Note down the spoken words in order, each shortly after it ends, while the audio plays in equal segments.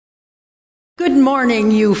Good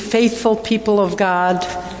morning, you faithful people of God.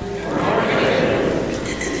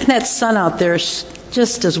 And that sun out there is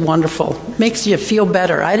just as wonderful. Makes you feel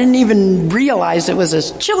better. I didn't even realize it was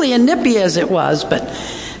as chilly and nippy as it was, but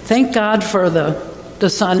thank God for the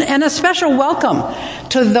sun. And a special welcome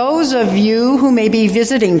to those of you who may be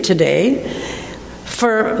visiting today.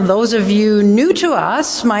 For those of you new to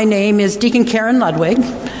us, my name is Deacon Karen Ludwig,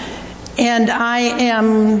 and I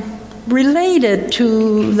am related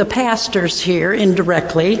to the pastors here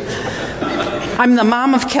indirectly. I'm the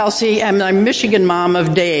mom of Kelsey, and I'm Michigan mom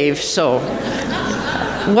of Dave, so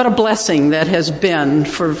what a blessing that has been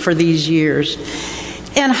for these years.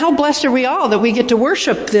 And how blessed are we all that we get to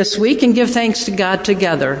worship this week and give thanks to God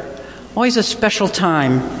together. Always a special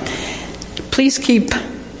time. Please keep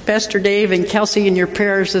Pastor Dave and Kelsey in your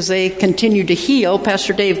prayers as they continue to heal.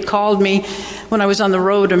 Pastor Dave called me when I was on the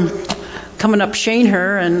road and coming up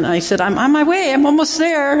Shaneher, and I said, I'm on my way, I'm almost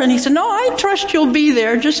there. And he said, no, I trust you'll be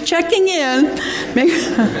there, just checking in.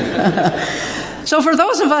 So for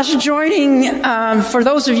those of us joining, for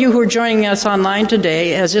those of you who are joining us online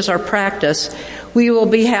today, as is our practice, we will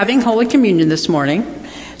be having Holy Communion this morning.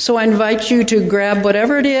 So I invite you to grab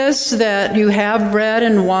whatever it is that you have, bread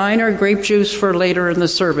and wine or grape juice for later in the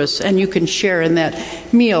service, and you can share in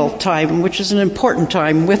that meal time, which is an important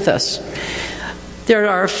time with us. There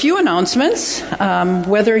are a few announcements.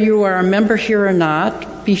 Whether you are a member here or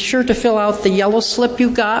not, be sure to fill out the yellow slip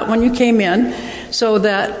you got when you came in so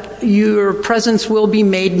that your presence will be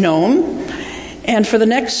made known. And for the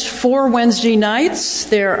next 4 Wednesday nights,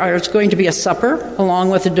 there is going to be a supper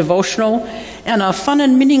along with a devotional and a fun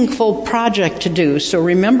and meaningful project to do. So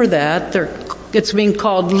remember that. It's being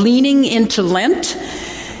called Leaning into Lent.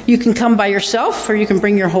 You can come by yourself, or you can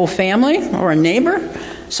bring your whole family or a neighbor.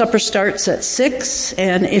 Supper starts at 6,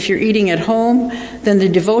 and if you're eating at home, then the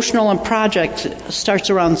devotional and project starts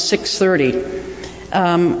around 6:30.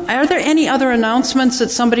 Are there any other announcements that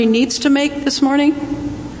somebody needs to make this morning?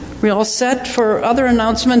 We all set for other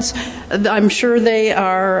announcements? I'm sure they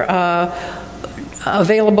are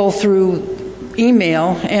available through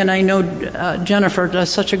email, and I know Jennifer does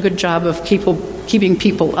such a good job of keeping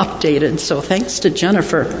people updated, so thanks to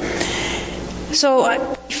Jennifer.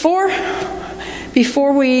 So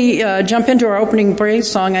before we jump into our opening praise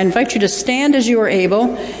song, I invite you to stand as you are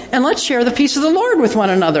able, and let's share the peace of the Lord with one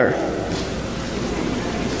another.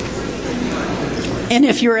 And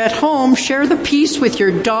if you're at home, share the peace with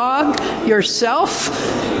your dog, yourself,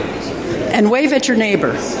 and wave at your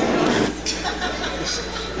neighbor.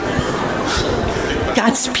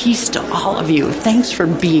 God's peace to all of you. Thanks for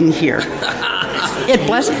being here.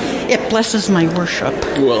 It blesses my worship.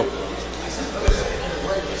 Well.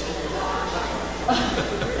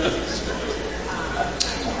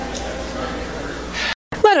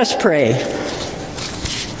 Let us pray.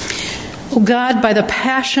 O God, by the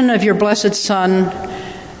passion of your blessed Son,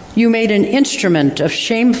 you made an instrument of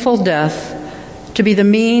shameful death to be the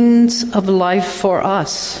means of life for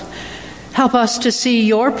us. Help us to see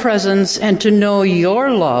your presence and to know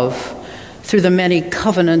your love through the many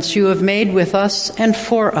covenants you have made with us and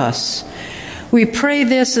for us. We pray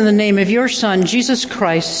this in the name of your Son, Jesus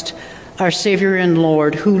Christ, our Savior and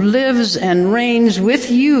Lord, who lives and reigns with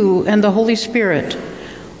you and the Holy Spirit,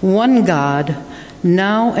 one God,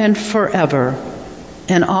 now and forever.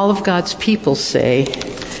 And all of God's people say,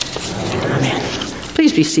 Amen.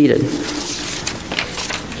 Please be seated.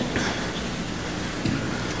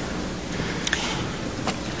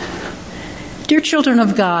 Dear children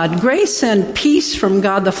of God, grace and peace from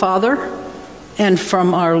God the Father and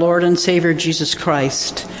from our Lord and Savior Jesus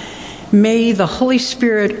Christ. May the Holy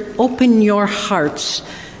Spirit open your hearts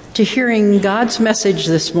to hearing God's message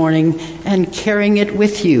this morning and carrying it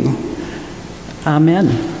with you. Amen.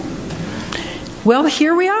 Well,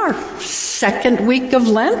 here we are, second week of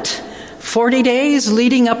Lent, 40 days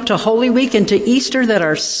leading up to Holy Week and to Easter that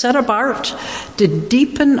are set apart to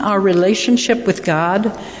deepen our relationship with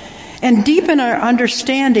God and deepen our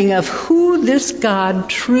understanding of who this God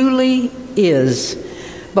truly is,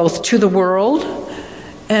 both to the world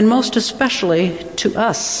and most especially to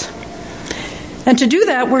us. And to do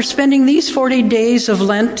that, we're spending these 40 days of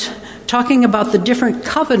Lent talking about the different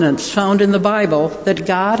covenants found in the Bible that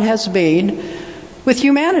God has made with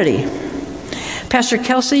humanity. Pastor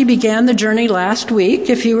Kelsey began the journey last week,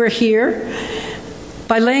 if you were here,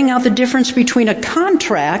 by laying out the difference between a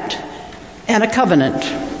contract and a covenant.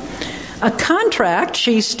 A contract,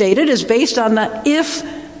 she stated, is based on the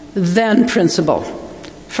if-then principle.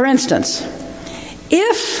 For instance,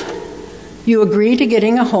 if you agree to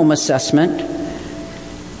getting a home assessment,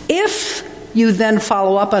 if you then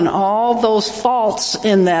follow up on all those faults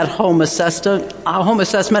in that home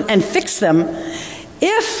assessment and fix them.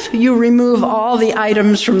 If you remove all the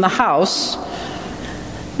items from the house,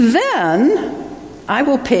 then I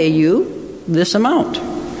will pay you this amount.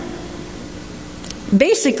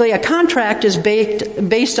 Basically, a contract is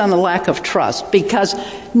based on the lack of trust, because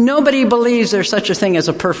nobody believes there's such a thing as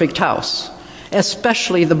a perfect house,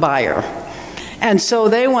 especially the buyer. And so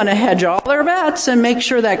they want to hedge all their bets and make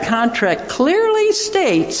sure that contract clearly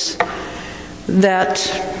states that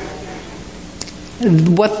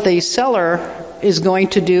what the seller is going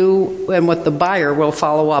to do and what the buyer will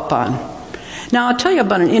follow up on. Now, I'll tell you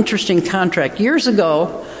about an interesting contract. Years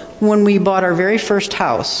ago, when we bought our very first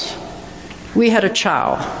house, we had a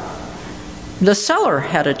chow. The seller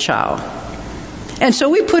had a chow. And so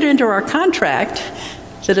we put into our contract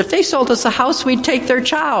that if they sold us a house, we'd take their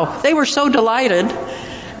chow. They were so delighted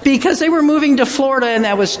because they were moving to Florida and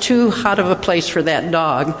that was too hot of a place for that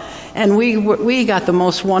dog. And we got the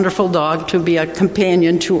most wonderful dog to be a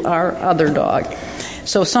companion to our other dog.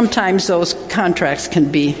 So sometimes those contracts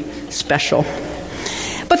can be special.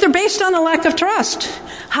 But they're based on a lack of trust.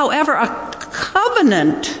 However, a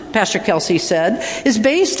covenant, Pastor Kelsey said, is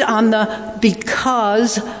based on the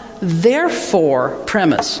because, therefore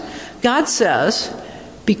premise. God says,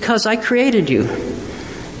 because I created you,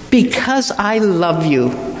 because I love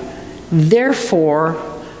you, therefore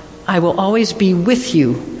I will always be with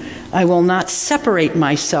you. I will not separate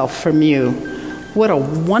myself from you. What a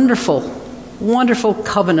wonderful, wonderful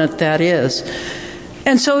covenant that is.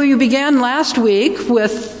 And so you began last week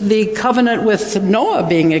with the covenant with Noah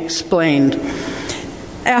being explained.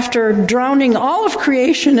 After drowning all of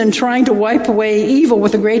creation and trying to wipe away evil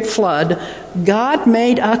with a great flood, God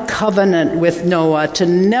made a covenant with Noah to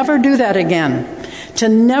never do that again, to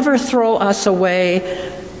never throw us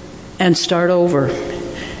away and start over.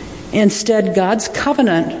 Instead, God's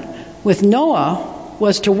covenant with Noah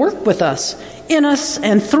was to work with us, in us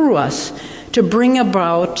and through us, to bring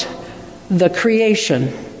about the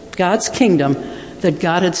creation, God's kingdom, that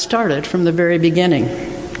God had started from the very beginning.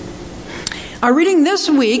 Our reading this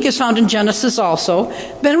week is found in Genesis also.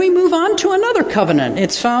 Then we move on to another covenant.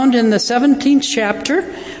 It's found in the 17th chapter,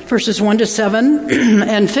 verses 1 to 7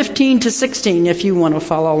 and 15 to 16, if you want to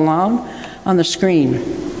follow along on the screen.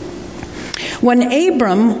 When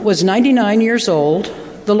Abram was 99 years old,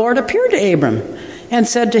 the Lord appeared to Abram and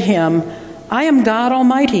said to him, I am God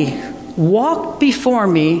Almighty. Walk before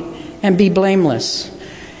me and be blameless.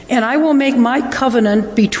 And I will make my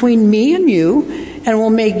covenant between me and you, and will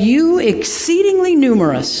make you exceedingly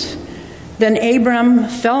numerous. Then Abram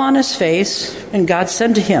fell on his face, and God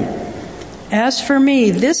said to him, As for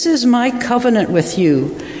me, this is my covenant with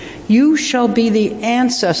you. You shall be the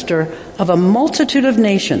ancestor of a multitude of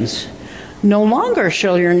nations. No longer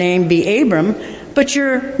shall your name be Abram, but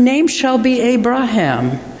your name shall be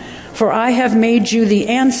Abraham. For I have made you the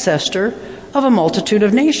ancestor of a multitude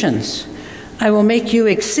of nations. I will make you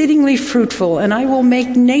exceedingly fruitful, and I will make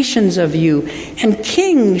nations of you, and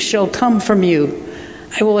kings shall come from you.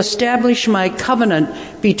 I will establish my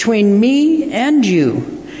covenant between me and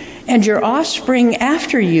you, and your offspring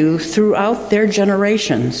after you throughout their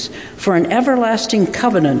generations, for an everlasting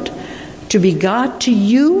covenant, to be God to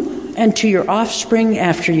you and to your offspring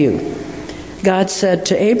after you. God said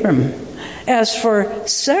to Abram, As for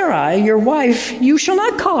Sarai, your wife, you shall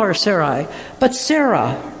not call her Sarai, but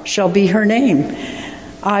Sarah shall be her name.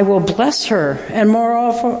 I will bless her, and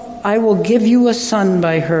moreover, I will give you a son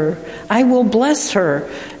by her. I will bless her,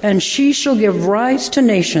 and she shall give rise to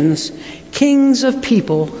nations. Kings of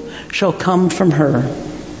people shall come from her.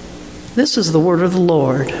 This is the word of the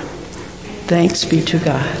Lord. Thanks be to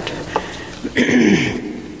God.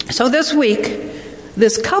 So this week,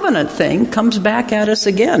 this covenant thing comes back at us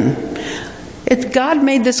again. God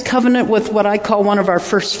made this covenant with what I call one of our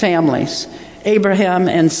first families, Abraham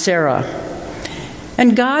and Sarah.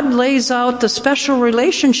 And God lays out the special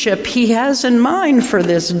relationship he has in mind for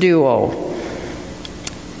this duo.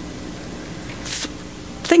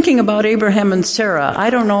 Thinking about Abraham and Sarah, I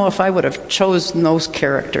don't know if I would have chosen those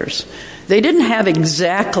characters. They didn't have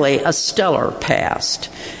exactly a stellar past.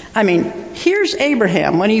 I mean, here's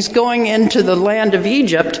Abraham when he's going into the land of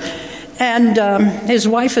Egypt, and his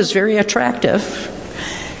wife is very attractive.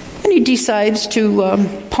 And he decides to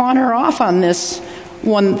pawn her off on this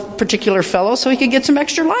one particular fellow so he could get some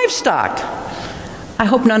extra livestock. I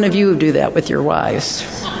hope none of you do that with your wives.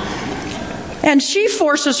 And she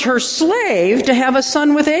forces her slave to have a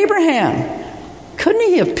son with Abraham. Couldn't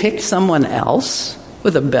he have picked someone else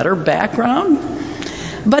with a better background?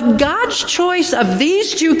 But God's choice of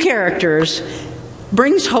these two characters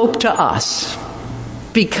brings hope to us.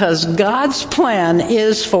 because God's plan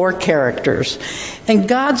is for characters. And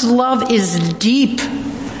God's love is deep.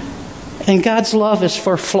 And God's love is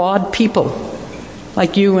for flawed people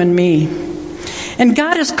like you and me. And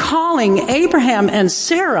God is calling Abraham and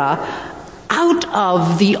Sarah out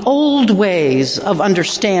of the old ways of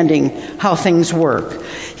understanding how things work.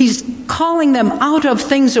 He's calling them out of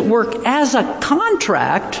things that work as a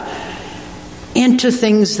contract into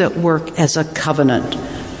things that work as a covenant.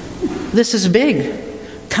 This is big.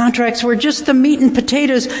 Contracts were just the meat and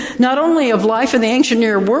potatoes, not only of life in the ancient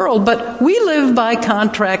Near world, but we live by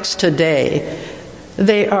contracts today.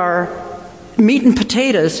 They are meat and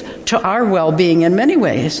potatoes to our well-being in many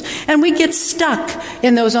ways. And we get stuck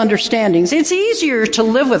in those understandings. It's easier to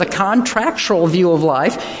live with a contractual view of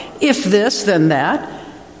life. If this, then that.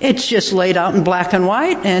 It's just laid out in black and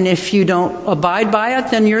white, and if you don't abide by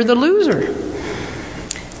it, then you're the loser.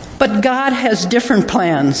 But God has different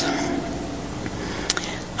plans.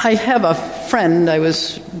 I have a friend I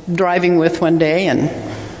was driving with one day, and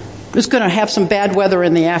it was going to have some bad weather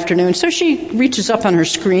in the afternoon. So she reaches up on her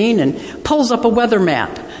screen and pulls up a weather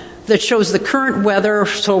map that shows the current weather,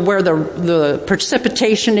 so where the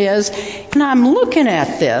precipitation is. And I'm looking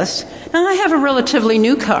at this, and I have a relatively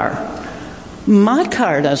new car. My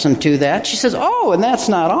car doesn't do that. She says, oh, and that's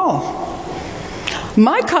not all.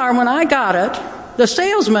 My car, when I got it, the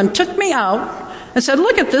salesman took me out and said,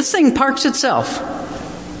 look at this thing parks itself.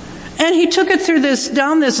 And he took it through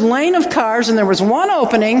down this lane of cars, and there was one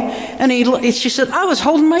opening, and she said, I was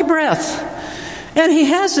holding my breath. And he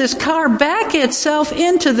has this car back itself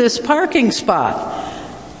into this parking spot.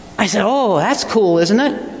 I said, oh, that's cool, isn't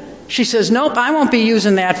it? She says, nope, I won't be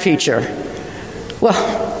using that feature.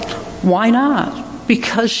 Well, why not?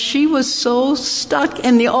 Because she was so stuck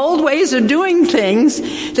in the old ways of doing things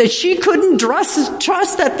that she couldn't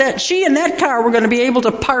trust that she and that car were going to be able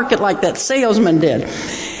to park it like that salesman did.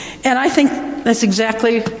 And I think that's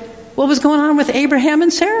exactly what was going on with Abraham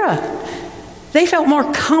and Sarah. They felt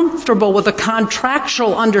more comfortable with a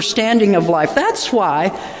contractual understanding of life. That's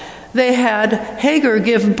why they had Hagar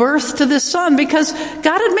give birth to this son, because God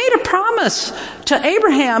had made a promise to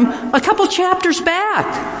Abraham a couple chapters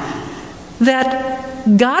back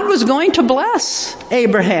that God was going to bless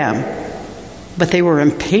Abraham. But they were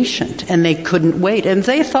impatient and they couldn't wait. And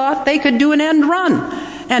they thought they could do an end run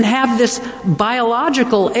and have this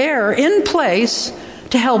biological heir in place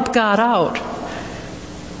to help God out.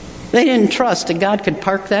 They didn't trust that God could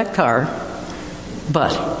park that car,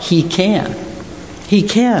 but He can. He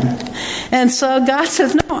can. And so God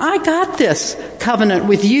says, no, I got this covenant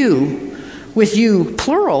with you,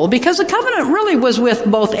 plural, because the covenant really was with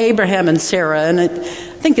both Abraham and Sarah. And I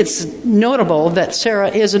think it's notable that Sarah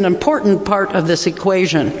is an important part of this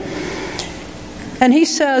equation. And he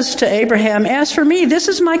says to Abraham, as for me, this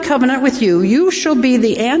is my covenant with you. You shall be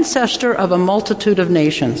the ancestor of a multitude of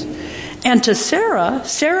nations. And to Sarah,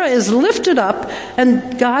 Sarah is lifted up,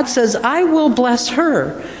 and God says, I will bless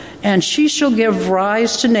her, and she shall give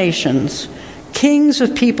rise to nations. Kings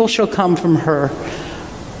of people shall come from her.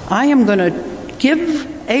 I am going to give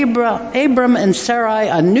Abram and Sarai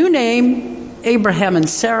a new name, Abraham and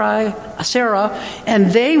Sarah,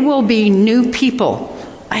 and they will be new people.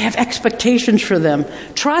 I have expectations for them.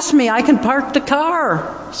 Trust me, I can park the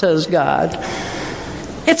car, says God.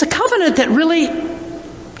 It's a covenant that really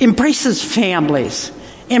embraces families,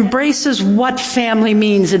 embraces what family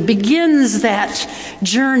means. It begins that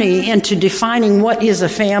journey into defining what is a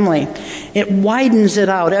family. It widens it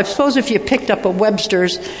out. I suppose if you picked up a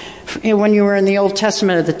Webster's when you were in the Old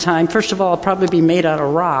Testament at the time, first of all, it'd probably be made out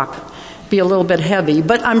of rock, be a little bit heavy.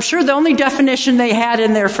 But I'm sure the only definition they had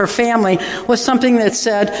in there for family was something that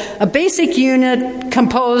said a basic unit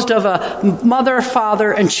composed of a mother,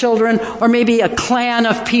 father, and children, or maybe a clan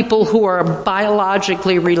of people who are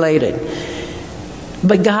biologically related.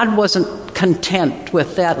 But God wasn't content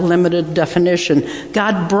with that limited definition.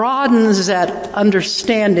 God broadens that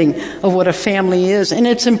understanding of what a family is, and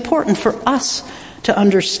it's important for us to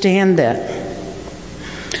understand that.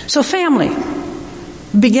 So family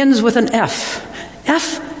begins with an F.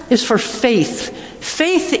 F is for faith.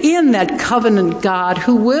 Faith in that covenant God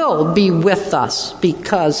who will be with us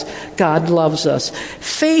because God loves us.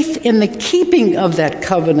 Faith in the keeping of that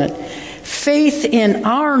covenant. Faith in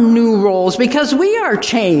our new roles, because we are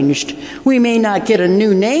changed. We may not get a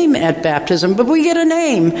new name at baptism, but we get a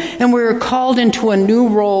name, and we're called into a new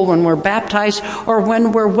role when we're baptized or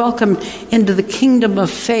when we're welcomed into the kingdom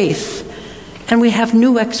of faith. And we have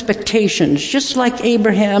new expectations, just like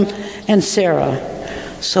Abraham and Sarah.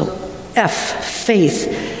 So, F,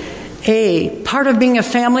 faith. A, part of being a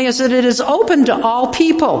family is that it is open to all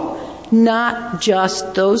people. not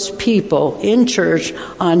just those people in church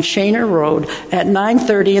on Shaner Road at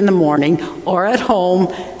 9:30 in the morning or at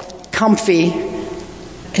home, comfy.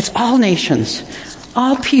 It's all nations.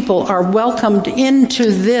 All people are welcomed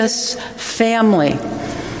into this family.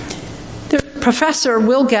 Professor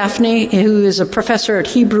Will Gaffney, who is a professor at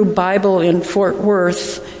Hebrew Bible in Fort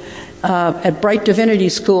Worth at Bright Divinity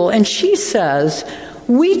School, and she says,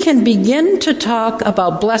 we can begin to talk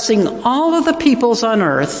about blessing all of the peoples on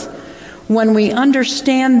earth when we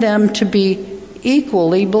understand them to be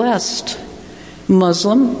equally blessed.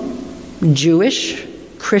 Muslim, Jewish,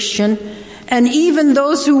 Christian, and even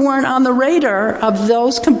those who weren't on the radar of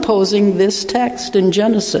those composing this text in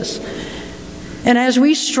Genesis. And as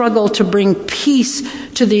we struggle to bring peace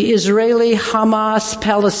to the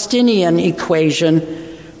Israeli-Hamas-Palestinian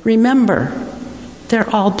equation, remember, they're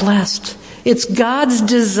all blessed. It's God's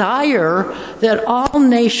desire that all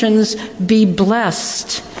nations be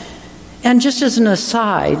blessed. And just as an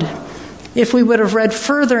aside, if we would have read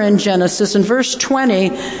further in Genesis, in verse 20,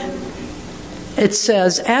 it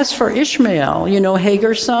says, as for Ishmael,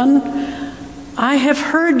 Hagar's son, I have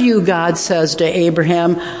heard you, God says to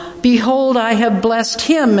Abraham, behold, I have blessed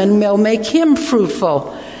him and will make him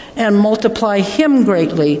fruitful and multiply him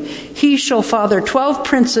greatly. He shall father 12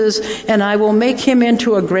 princes, and I will make him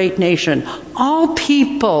into a great nation. All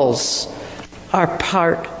peoples are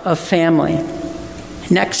part of family.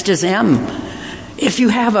 Next is M. If you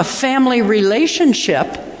have a family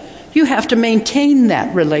relationship, you have to maintain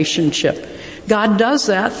that relationship. God does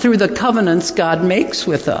that through the covenants God makes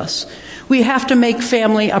with us. We have to make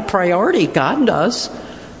family a priority. God does.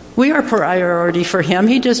 We are a priority for him.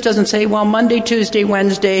 He just doesn't say, well, Monday, Tuesday,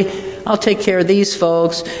 Wednesday, I'll take care of these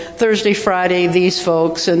folks. Thursday, Friday, these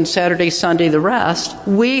folks. And Saturday, Sunday, the rest.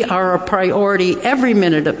 We are a priority every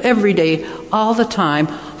minute of every day, all the time,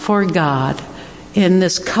 for God in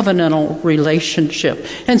this covenantal relationship.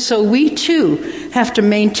 And so we, too, have to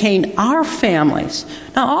maintain our families.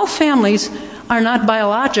 Now, all families are not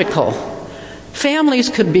biological. Families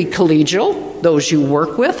could be collegial, those you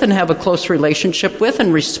work with and have a close relationship with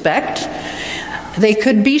and respect. They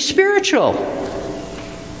could be spiritual.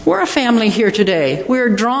 We're a family here today.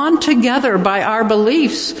 We're drawn together by our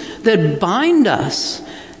beliefs that bind us.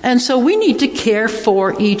 And so we need to care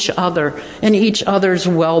for each other and each other's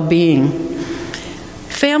well-being.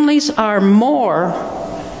 Families are more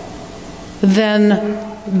than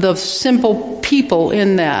the simple people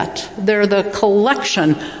in that. They're the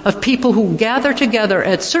collection of people who gather together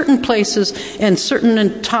at certain places and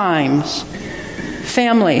certain times.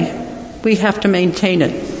 Family, we have to maintain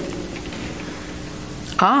it.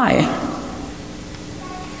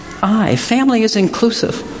 Family is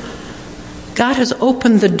inclusive. God has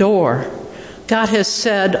opened the door. God has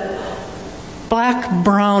said, black,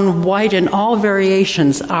 brown, white, and all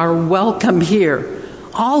variations are welcome here.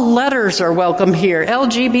 All letters are welcome here.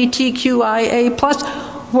 LGBTQIA+,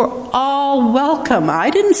 we're all welcome. I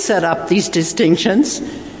didn't set up these distinctions.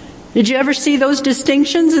 Did you ever see those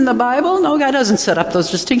distinctions in the Bible? No, God doesn't set up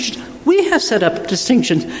those distinctions. We have set up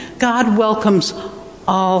distinctions. God welcomes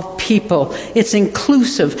all people. It's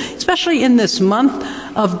inclusive. Especially in this month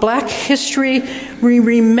of Black history, we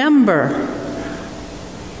remember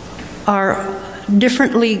our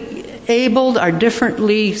differently abled, our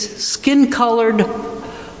differently skin-colored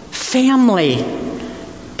family,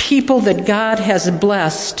 people that God has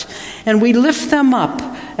blessed, and we lift them up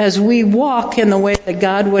as we walk in the way that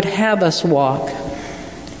God would have us walk.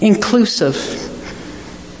 Inclusive.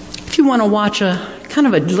 If you want to watch a kind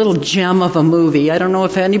of a little gem of a movie, I don't know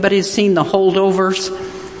if anybody's seen The Holdovers.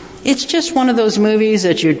 It's just one of those movies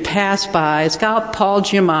that you'd pass by. It's got Paul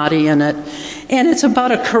Giamatti in it. And it's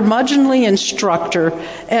about a curmudgeonly instructor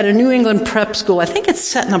at a New England prep school. I think it's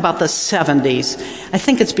set in about the 70s. I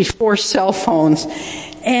think it's before cell phones.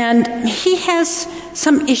 And he has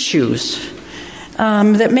some issues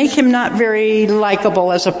that make him not very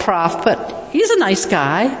likable as a prof, but he's a nice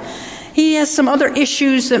guy. He has some other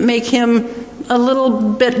issues that make him a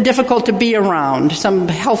little bit difficult to be around, some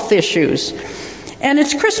health issues. And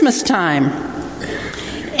it's Christmas time.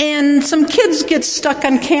 And some kids get stuck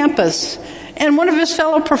on campus. And one of his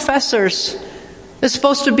fellow professors is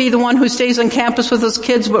supposed to be the one who stays on campus with his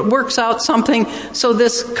kids but works out something so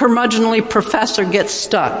this curmudgeonly professor gets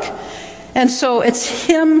stuck. And so it's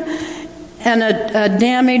him and a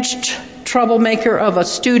damaged troublemaker of a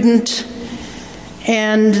student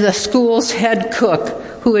and the school's head cook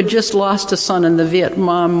who had just lost a son in the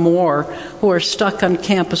Vietnam War who are stuck on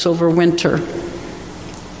campus over winter.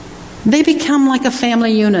 They become like a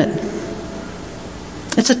family unit.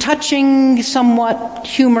 It's a touching, somewhat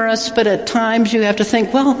humorous, but at times you have to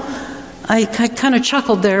think, well, I kind of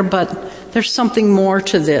chuckled there, but there's something more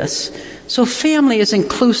to this. So family is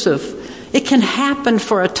inclusive. It can happen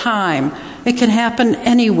for a time. It can happen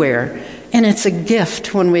anywhere. And it's a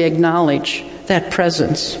gift when we acknowledge that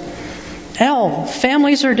presence. L,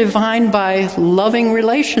 families are defined by loving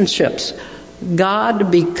relationships. God,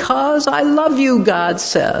 because I love you, God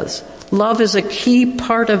says. Love is a key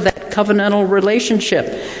part of that covenantal relationship.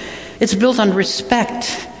 It's built on respect.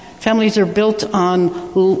 Families are built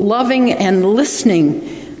on loving and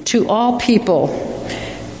listening to all people,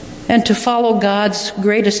 and to follow God's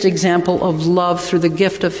greatest example of love through the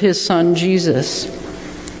gift of His Son, Jesus.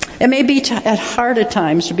 It may be at hard at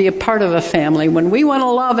times to be a part of a family when we want to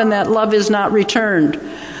love and that love is not returned.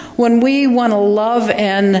 When we want to love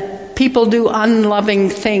and people do unloving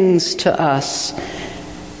things to us.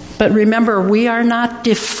 But remember, we are not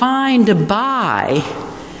defined by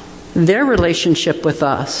their relationship with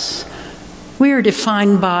us. We are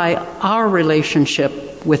defined by our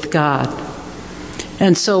relationship with God.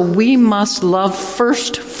 And so we must love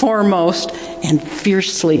first, foremost, and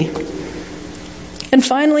fiercely. And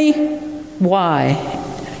finally, why?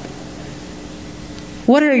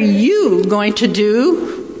 What are you going to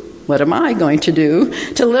do? What am I going to do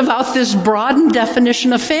to live out this broadened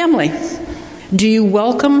definition of family? Do you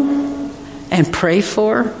welcome and pray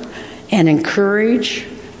for and encourage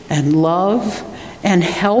and love and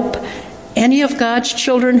help any of God's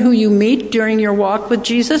children who you meet during your walk with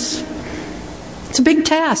Jesus? It's a big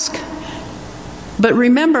task. But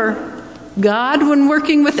remember, God, when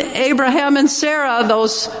working with Abraham and Sarah,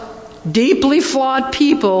 those deeply flawed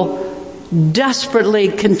people, desperately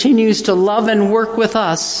continues to love and work with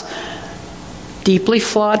us, deeply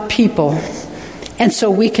flawed people. And so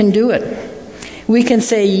we can do it. We can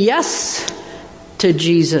say yes to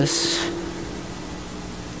Jesus.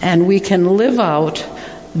 And we can live out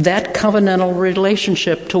that covenantal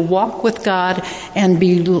relationship to walk with God and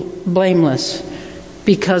be blameless.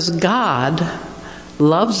 Because God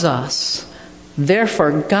loves us.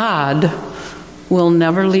 Therefore, God will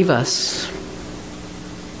never leave us.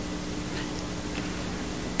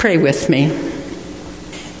 Pray with me.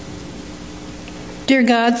 Dear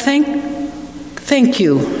God, thank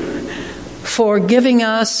you for giving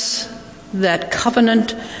us that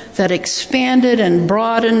covenant, that expanded and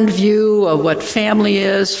broadened view of what family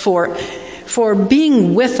is, for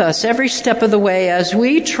being with us every step of the way as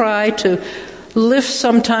we try to lift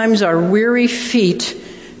sometimes our weary feet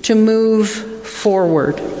to move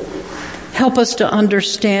forward. Help us to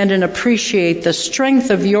understand and appreciate the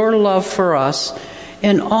strength of your love for us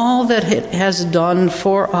and all that it has done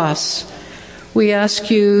for us. We ask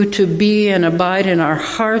you to be and abide in our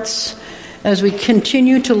hearts as we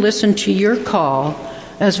continue to listen to your call,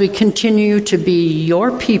 as we continue to be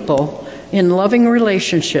your people in loving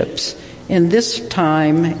relationships in this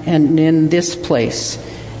time and in this place.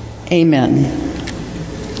 Amen.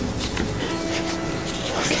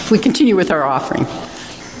 Okay, we continue with our offering.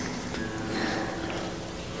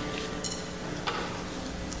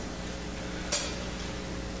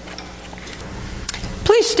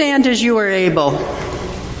 Please stand as you are able.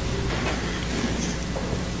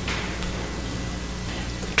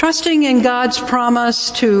 Trusting in God's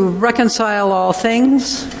promise to reconcile all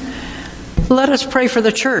things, let us pray for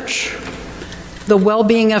the church, the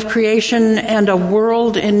well-being of creation, and a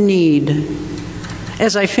world in need.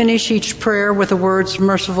 As I finish each prayer with the words,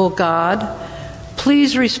 "Merciful God,"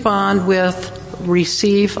 please respond with,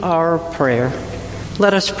 "Receive our prayer."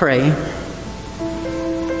 Let us pray.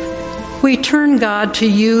 We turn, God, to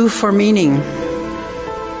you for meaning.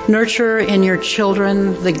 Nurture in your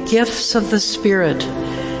children the gifts of the Spirit,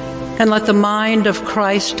 and let the mind of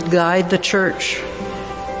Christ guide the church.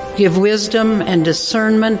 Give wisdom and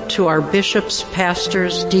discernment to our bishops,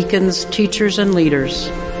 pastors, deacons, teachers, and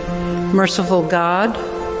leaders. Merciful God,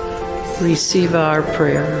 receive our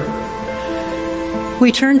prayer.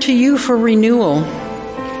 We turn to you for renewal.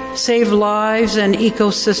 Save lives and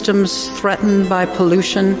ecosystems threatened by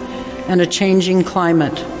pollution and a changing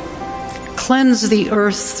climate. Cleanse the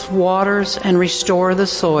earth's waters and restore the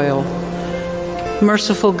soil.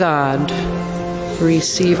 Merciful God,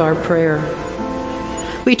 receive our prayer.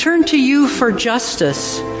 We turn to you for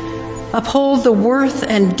justice. Uphold the worth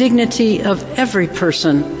and dignity of every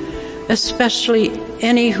person, especially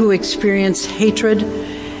any who experience hatred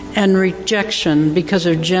and rejection because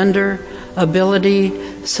of gender, ability,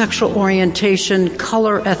 sexual orientation,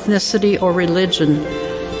 color, ethnicity, or religion.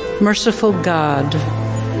 Merciful God,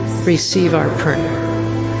 receive our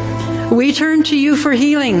prayer. We turn to you for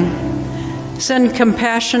healing. Send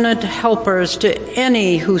compassionate helpers to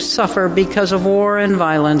any who suffer because of war and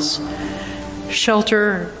violence.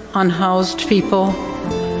 Shelter unhoused people.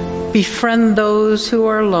 befriend those who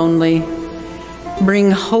are lonely,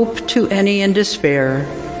 bring hope to any in despair,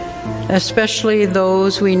 especially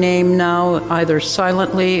those we name now either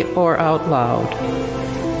silently or out loud.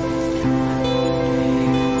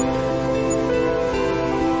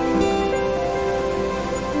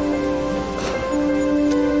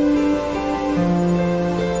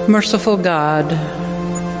 Merciful God,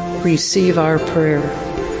 receive our prayer.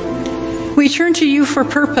 We turn to you for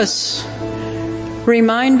purpose.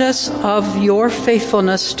 Remind us of your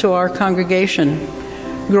faithfulness to our congregation.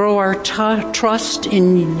 Grow our trust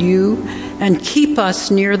in you and keep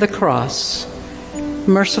us near the cross.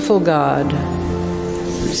 Merciful God,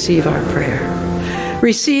 receive our prayer.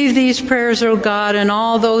 Receive these prayers, O God, and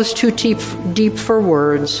all those too deep for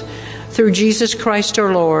words, through Jesus Christ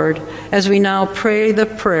our Lord, as we now pray the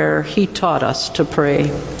prayer he taught us to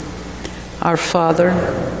pray. Our Father,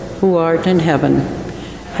 who art in heaven,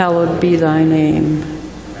 hallowed be thy name.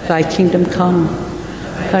 Thy kingdom come,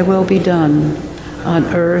 thy will be done, on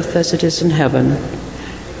earth as it is in heaven.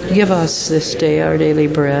 Give us this day our daily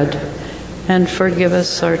bread, and forgive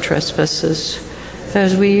us our trespasses,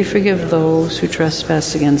 as we forgive those who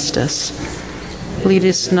trespass against us. Lead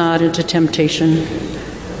us not into temptation,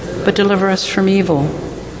 but deliver us from evil.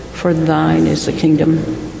 For thine is the kingdom,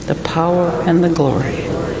 the power, and the glory,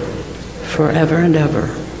 forever and ever.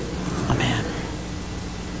 Amen.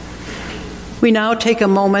 We now take a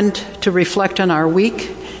moment to reflect on our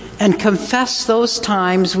week and confess those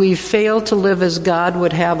times we've failed to live as God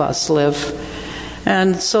would have us live.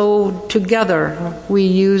 And so together we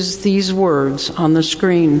use these words on the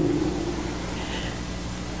screen.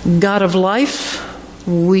 God of life,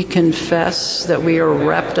 we confess that we are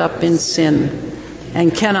wrapped up in sin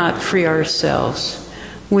and cannot free ourselves.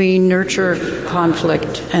 We nurture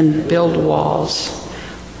conflict and build walls.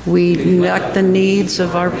 We neglect the needs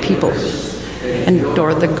of our people and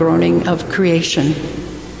ignore the groaning of creation.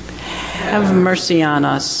 Have mercy on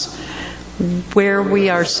us. Where we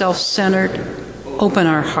are self-centered, open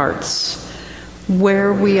our hearts.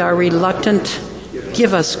 Where we are reluctant,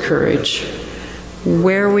 give us courage.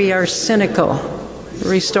 Where we are cynical,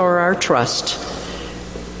 restore our trust.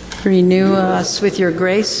 Renew us with your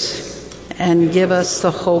grace and give us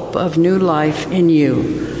the hope of new life in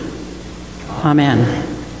you. Amen.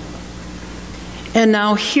 And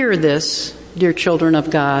now hear this, dear children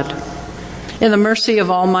of God. In the mercy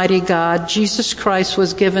of Almighty God, Jesus Christ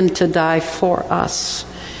was given to die for us.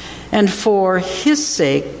 And for his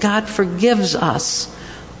sake, God forgives us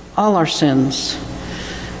all our sins.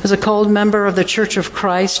 As a called member of the Church of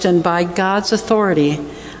Christ and by God's authority,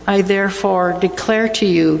 I therefore declare to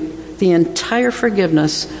you the entire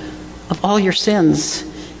forgiveness of all your sins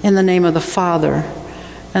in the name of the Father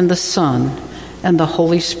and the Son and the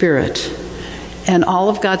Holy Spirit. And all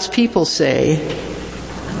of God's people say,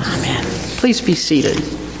 Amen. Please be seated.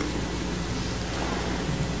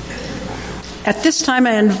 At this time,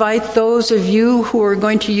 I invite those of you who are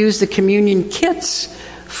going to use the communion kits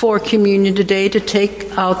for communion today to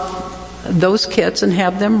take out those kits and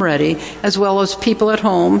have them ready, as well as people at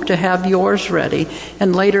home to have yours ready.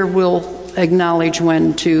 And later we'll acknowledge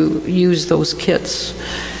when to use those kits.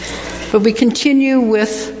 But we continue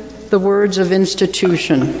with the words of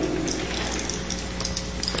institution.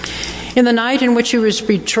 In the night in which he was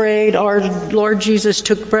betrayed, our Lord Jesus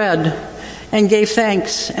took bread and gave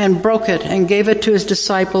thanks and broke it and gave it to his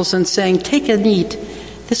disciples and saying, "Take and eat.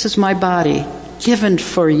 This is my body given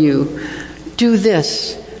for you. Do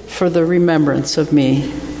this for the remembrance of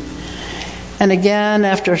me." And again,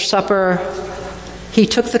 after supper, he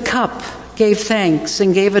took the cup, gave thanks,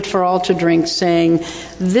 and gave it for all to drink, saying,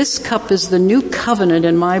 "This cup is the new covenant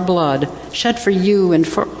in my blood, shed for you and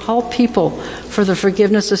for all people for the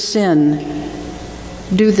forgiveness of sin.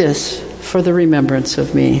 Do this for the remembrance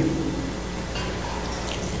of me."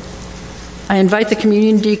 I invite the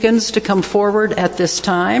communion deacons to come forward at this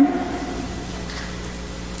time.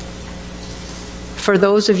 For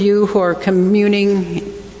those of you who are communing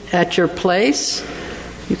at your place,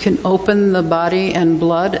 you can open the body and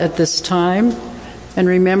blood at this time. And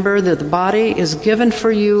remember that the body is given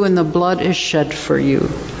for you and the blood is shed for you.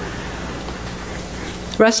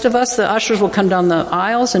 The rest of us, the ushers, will come down the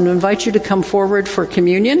aisles and invite you to come forward for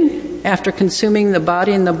communion. After consuming the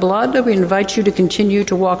body and the blood, we invite you to continue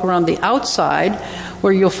to walk around the outside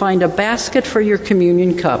where you'll find a basket for your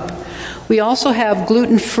communion cup. We also have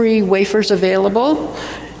gluten-free wafers available,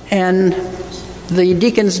 and the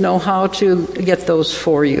deacons know how to get those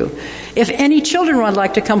for you. If any children would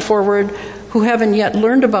like to come forward who haven't yet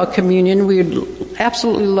learned about communion, we'd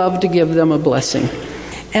absolutely love to give them a blessing.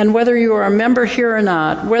 And whether you are a member here or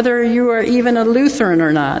not, whether you are even a Lutheran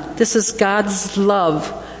or not, this is God's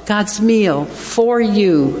love God's meal for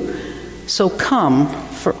you. So come,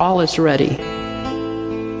 for all is ready.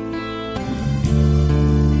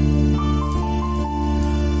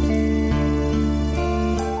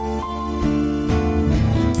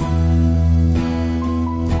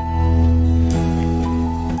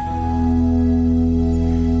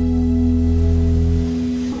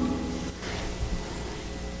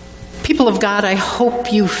 People of God, I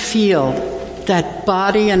hope you feel that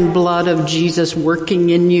body and blood of Jesus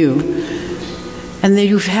working in you, and that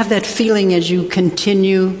you have that feeling as you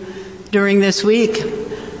continue during this week.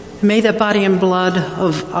 May that body and blood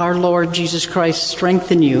of our Lord Jesus Christ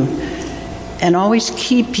strengthen you and always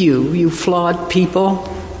keep you, you flawed people,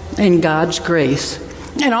 in God's grace.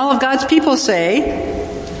 And all of God's people say,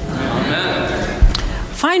 Amen.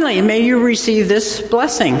 Finally, may you receive this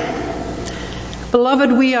blessing.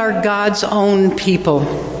 Beloved, we are God's own people,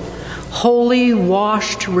 holy,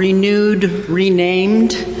 washed, renewed,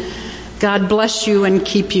 renamed. God bless you and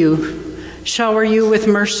keep you, shower you with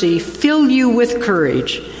mercy, fill you with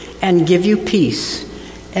courage, and give you peace.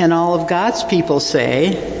 And all of God's people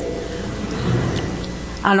say,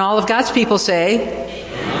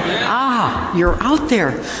 Ah, you're out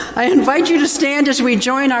there. I invite you to stand as we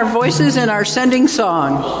join our voices in our sending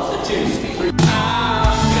song.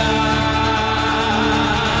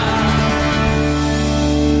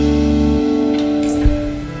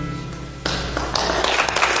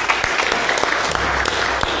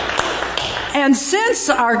 And since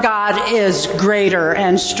our God is greater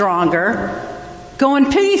and stronger, go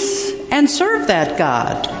in peace and serve that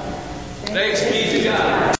God. Thanks be to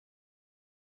God.